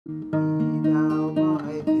thou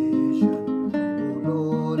my vision, O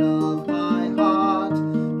Lord of my heart.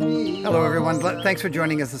 Hello everyone, thanks for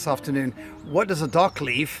joining us this afternoon. What does a dock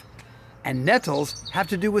leaf and nettles have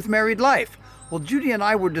to do with married life? Well, Judy and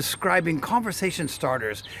I were describing conversation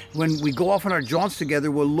starters. When we go off on our jaunts together,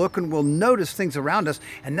 we'll look and we'll notice things around us,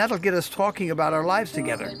 and that'll get us talking about our lives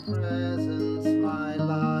together. Presence, my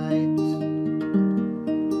light.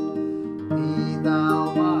 Be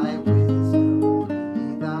thou my wisdom,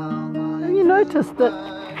 be thou my You notice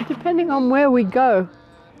that depending on where we go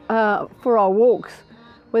for our walks,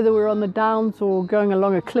 whether we're on the downs or going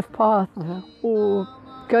along a cliff path or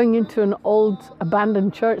going into an old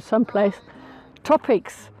abandoned church someplace,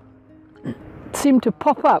 topics seem to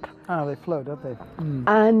pop up. Oh, they flow, don't they?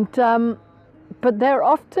 And but they're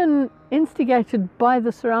often instigated by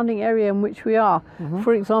the surrounding area in which we are.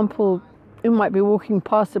 For example, you might be walking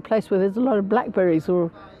past a place where there's a lot of blackberries or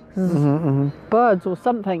birds or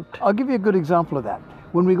something. I'll give you a good example of that.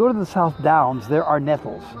 When we go to the South Downs, there are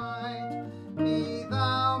nettles. Be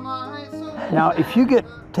thou my soul. Now, if you get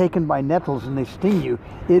taken by nettles and they sting you,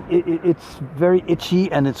 it's very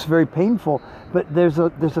itchy and it's very painful. But there's a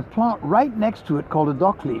plant right next to it called a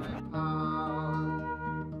dock leaf.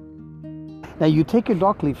 Now you take a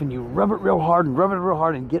dock leaf and you rub it real hard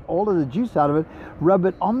and get all of the juice out of it. Rub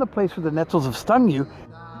it on the place where the nettles have stung you,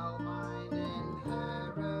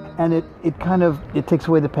 and it takes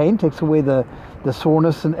away the pain, takes away the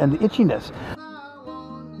soreness and the itchiness.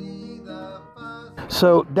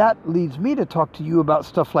 So that leads me to talk to you about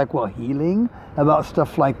stuff like, well, healing, about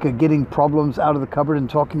stuff like getting problems out of the cupboard and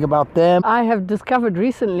talking about them. I have discovered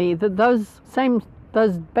recently that those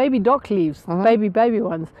baby dock leaves, baby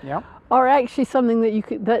ones, Yeah. are actually something that you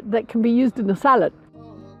could, that can be used in a salad.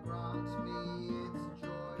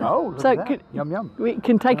 Oh, look So at that. Yum, yum. it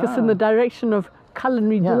can take us in the direction of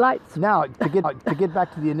culinary delights. Now, to get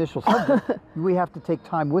back to the initial subject, we have to take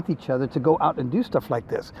time with each other to go out and do stuff like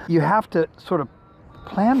this. You have to sort of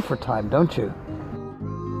plan for time, don't you?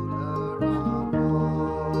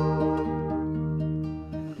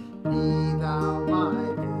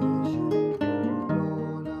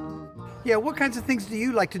 Yeah, what kinds of things do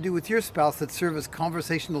you like to do with your spouse that serve as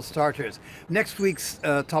conversational starters? Next week's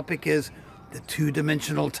topic is the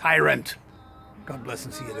two-dimensional tyrant. God bless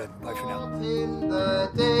and see you then. Bye for now. In the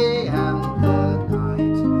day and